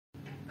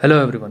Hello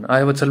everyone,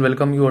 I Vatsal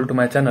welcome you all to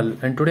my channel,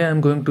 and today I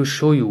am going to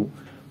show you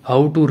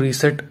how to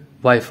reset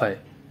Wi-Fi.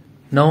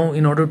 Now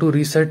in order to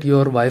reset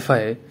your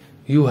Wi-Fi,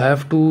 you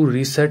have to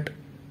reset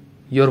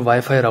your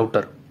Wi-Fi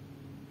router,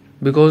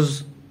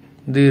 because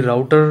the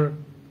router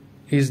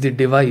is the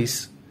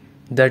device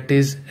that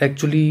is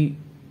actually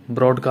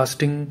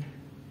broadcasting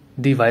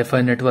the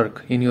Wi-Fi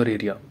network in your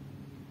area.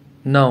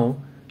 Now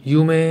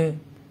you may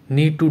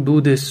need to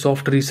do this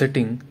soft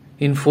resetting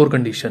in 4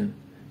 conditions.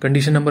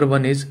 Condition number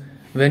 1 is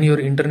when your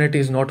internet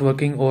is not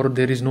working or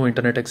there is no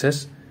internet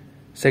access.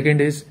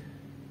 Second is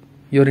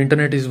your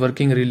internet is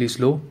working really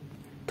slow.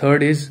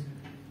 Third is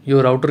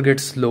your router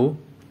gets slow.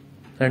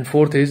 And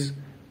fourth is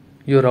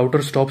your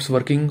router stops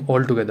working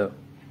altogether.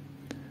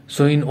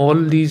 So in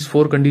all these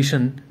 4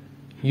 conditions,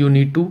 you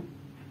need to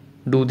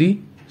do the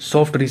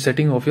soft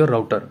resetting of your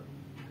router.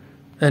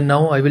 And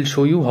now I will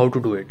show you how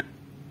to do it.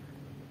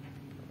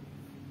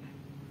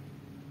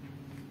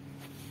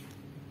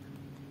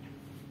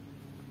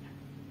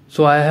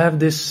 So I have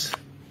this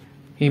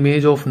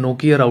image of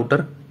Nokia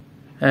router,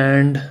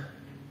 and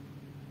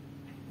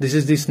this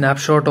is the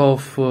snapshot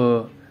of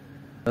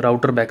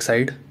router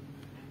backside.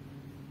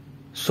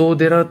 So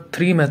there are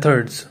 3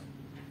 methods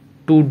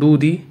to do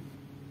the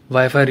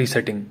Wi-Fi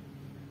resetting.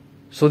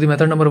 So the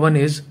method number 1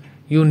 is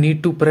you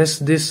need to press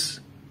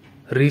this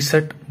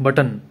reset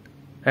button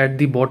at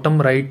the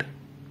bottom right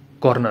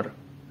corner,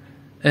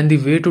 and the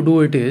way to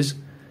do it is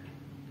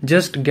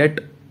just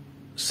get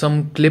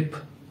some clip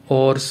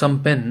or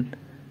some pen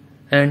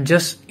and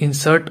just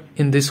insert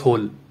in this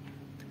hole.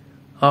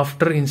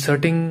 After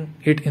inserting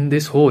it in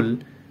this hole,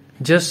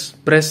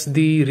 just press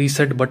the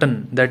reset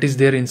button that is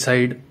there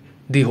inside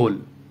the hole.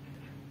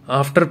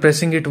 After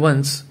pressing it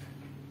once,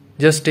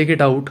 just take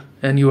it out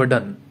and you are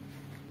done.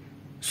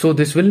 So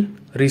this will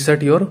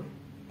reset your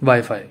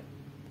Wi-Fi.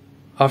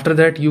 After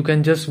that, you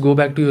can just go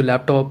back to your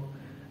laptop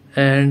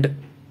and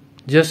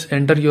just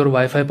enter your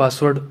Wi-Fi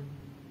password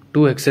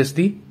to access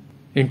the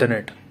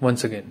internet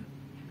once again.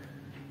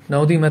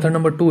 Now the method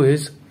number 2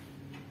 is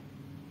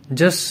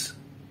just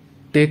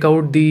take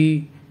out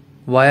the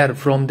wire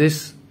from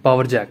this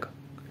power jack.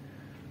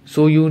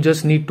 So you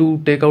just need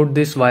to take out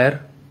this wire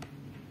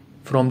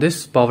from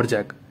this power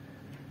jack,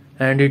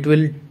 and it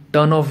will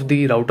turn off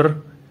the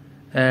router,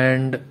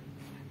 and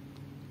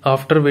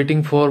after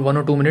waiting for 1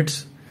 or 2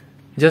 minutes,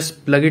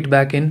 just plug it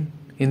back in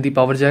the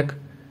power jack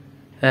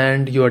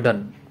and you are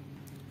done.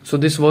 So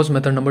this was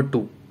method number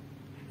 2.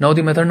 Now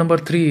the method number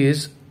 3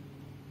 is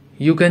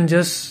you can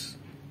just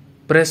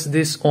press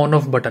this on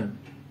off button.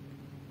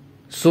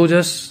 So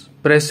just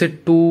press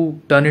it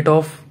to turn it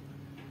off,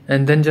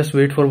 and then just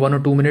wait for 1 or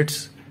 2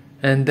 minutes,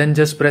 and then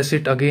just press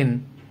it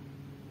again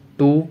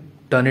to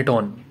turn it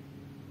on,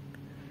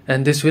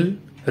 and this will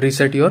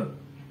reset your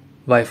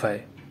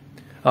Wi-Fi.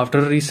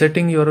 After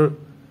resetting your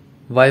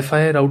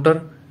Wi-Fi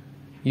router,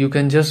 you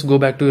can just go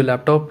back to your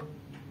laptop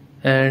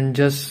and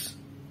just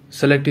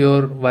select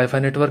your Wi-Fi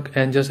network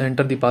and just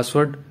enter the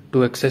password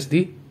to access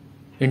the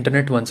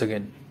internet once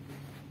again.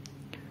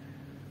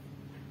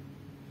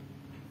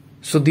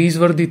 So these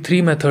were the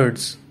 3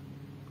 methods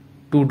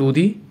to do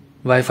the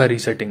Wi-Fi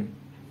resetting.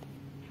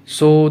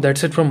 So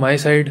that's it from my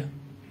side.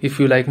 If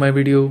you like my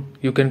video,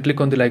 you can click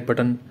on the like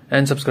button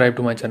and subscribe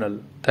to my channel.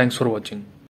 Thanks for watching.